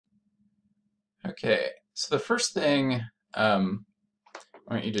Okay, so the first thing I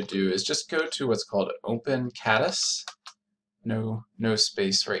want you to do is just go to what's called Open Caddis, no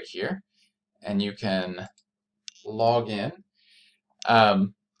space right here, and you can log in.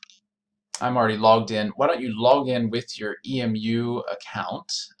 Um, I'm already logged in. Why don't you log in with your EMU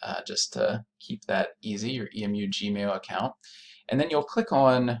account, just to keep that easy, your EMU Gmail account. And then you'll click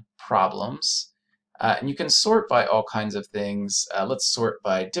on Problems, and you can sort by all kinds of things. Let's sort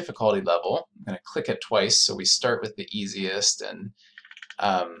by difficulty level. I'm going to click it twice, so we start with the easiest. And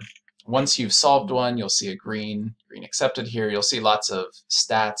once you've solved one, you'll see a green accepted here. You'll see lots of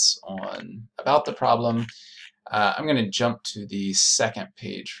stats on about the problem. I'm going to jump to the second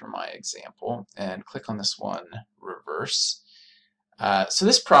page for my example and click on this one, reverse. So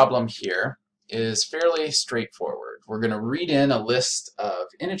this problem here is fairly straightforward. We're going to read in a list of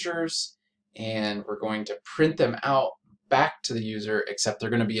integers and we're going to print them out back to the user, except they're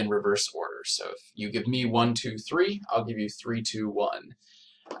going to be in reverse order. So if you give me 1, 2, 3, I'll give you 3, 2, 1.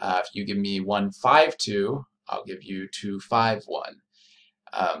 If you give me 1, 5, 2, I'll give you 2, 5, 1.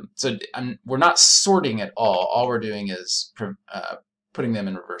 So we're not sorting at all. All we're doing is putting them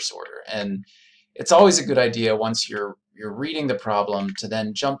in reverse order. And it's always a good idea once you're reading the problem to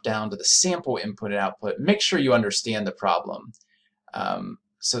then jump down to the sample input and output. Make sure you understand the problem.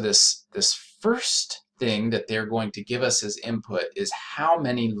 So this first thing that they're going to give us as input is how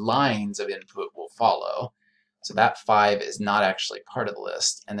many lines of input will follow. So that 5 is not actually part of the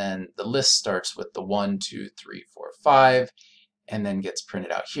list. And then the list starts with the 1, 2, 3, 4, 5, and then gets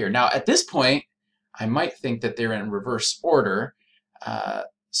printed out here. Now at this point, I might think that they're in reverse order.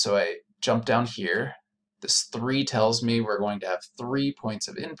 So I jump down here. This 3 tells me we're going to have 3 points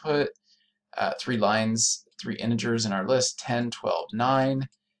of input, 3 lines, 3 integers in our list, 10, 12, 9.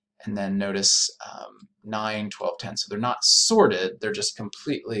 And then notice 9, 12, 10. So they're not sorted, they're just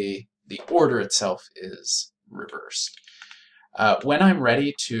completely, the order itself is reversed. When I'm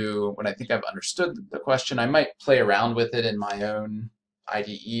ready to, when I think I've understood the question, I might play around with it in my own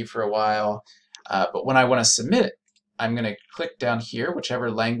IDE for a while. But when I want to submit it, I'm going to click down here, whichever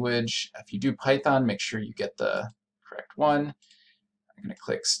language. If you do Python, make sure you get the correct one. I'm going to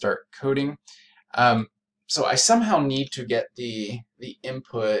click Start Coding. So I somehow need to get the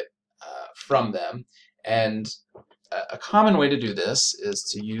input from them. And a common way to do this is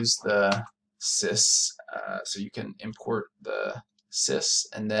to use the sys. So you can import the sys,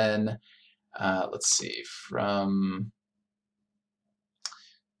 and then let's see,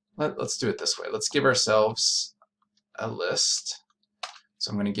 let's do it this way. Let's give ourselves a list. So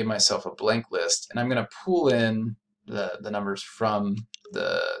I'm going to give myself a blank list, and I'm going to pull in the numbers from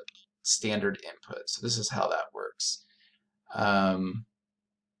the standard input. So this is how that works.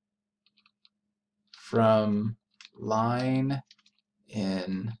 From line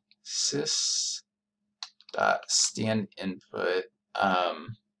in sys dot stand input,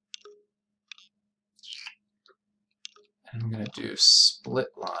 and I'm going to do split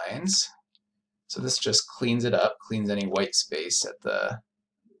lines. So this just cleans it up, cleans any white space at the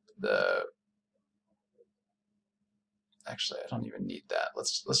actually I don't even need that.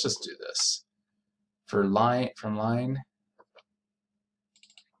 Let's just do this. From line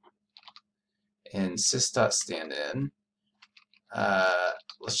in sys.standin,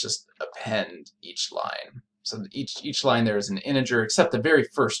 let's just append each line. So each line there is an integer, except the very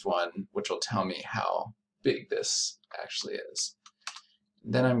first one, which will tell me how big this actually is.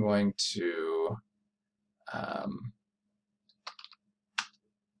 Then I'm going to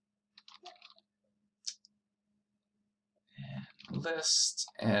list,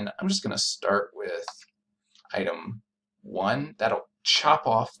 and I'm just going to start with item 1. That'll chop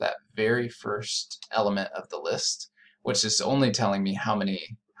off that very first element of the list, which is only telling me how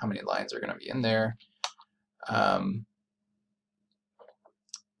many lines are going to be in there.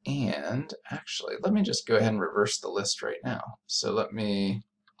 And actually, let me just go ahead and reverse the list right now. So I'm going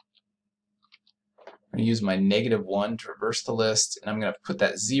to use my -1 to reverse the list, and I'm going to put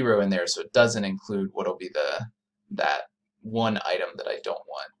that 0 in there so it doesn't include what will be that one item that I don't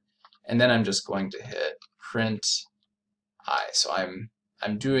want. And then I'm just going to hit print I. So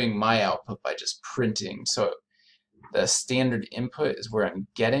I'm doing my output by just printing. So the standard input is where I'm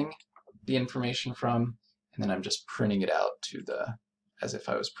getting the information from, and then I'm just printing it out to as if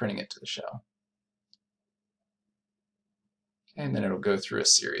I was printing it to the shell. Okay, and then it'll go through a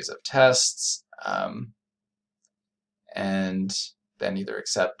series of tests, and then either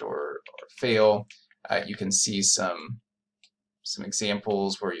accept or fail. You can see some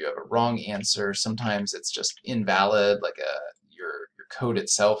examples where you have a wrong answer. Sometimes it's just invalid, like your code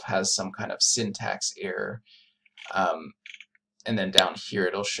itself has some kind of syntax error. And then down here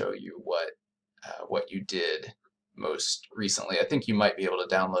it'll show you what what you did most recently. I think you might be able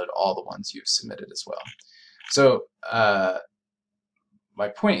to download all the ones you've submitted as well. So my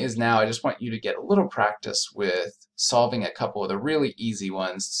point is now I just want you to get a little practice with solving a couple of the really easy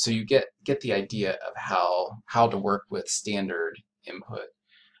ones so you get the idea of how to work with standard input.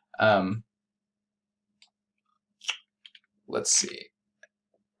 Let's see.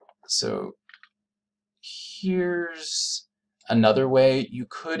 So here's another way. You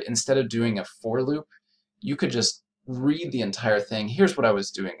could, instead of doing a for loop, you could just read the entire thing. Here's what I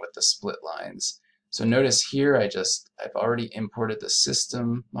was doing with the split lines. So notice here I've already imported the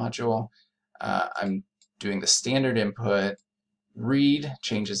system module. I'm doing the standard input. Read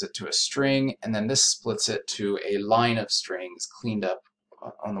changes it to a string, and then this splits it to a line of strings cleaned up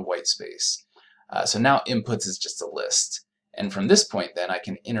on the white space. So now inputs is just a list. And from this point then I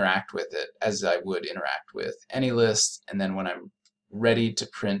can interact with it as I would interact with any list, and then when I'm ready to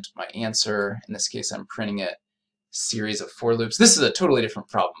print my answer, in this case I'm printing it series of for loops. This is a totally different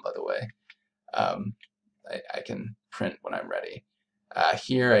problem, by the way. I can print when I'm ready.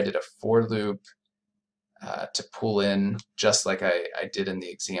 Here I did a for loop to pull in just like I did in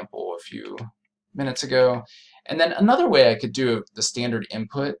the example a few minutes ago. And then another way I could do the standard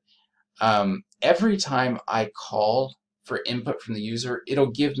input, every time I call for input from the user,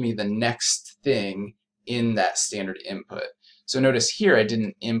 it'll give me the next thing in that standard input. So notice here I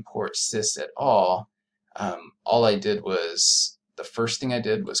didn't import sys at all. All I did was, the first thing I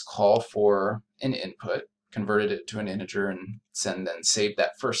did was call for an input, converted it to an integer, and then saved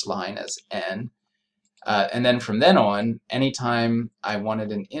that first line as n. And then from then on, anytime I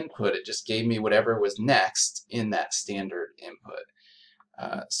wanted an input, it just gave me whatever was next in that standard input.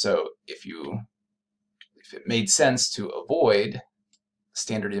 So if it made sense to avoid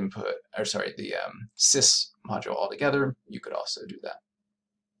standard input, or sorry, the sys module altogether, you could also do that.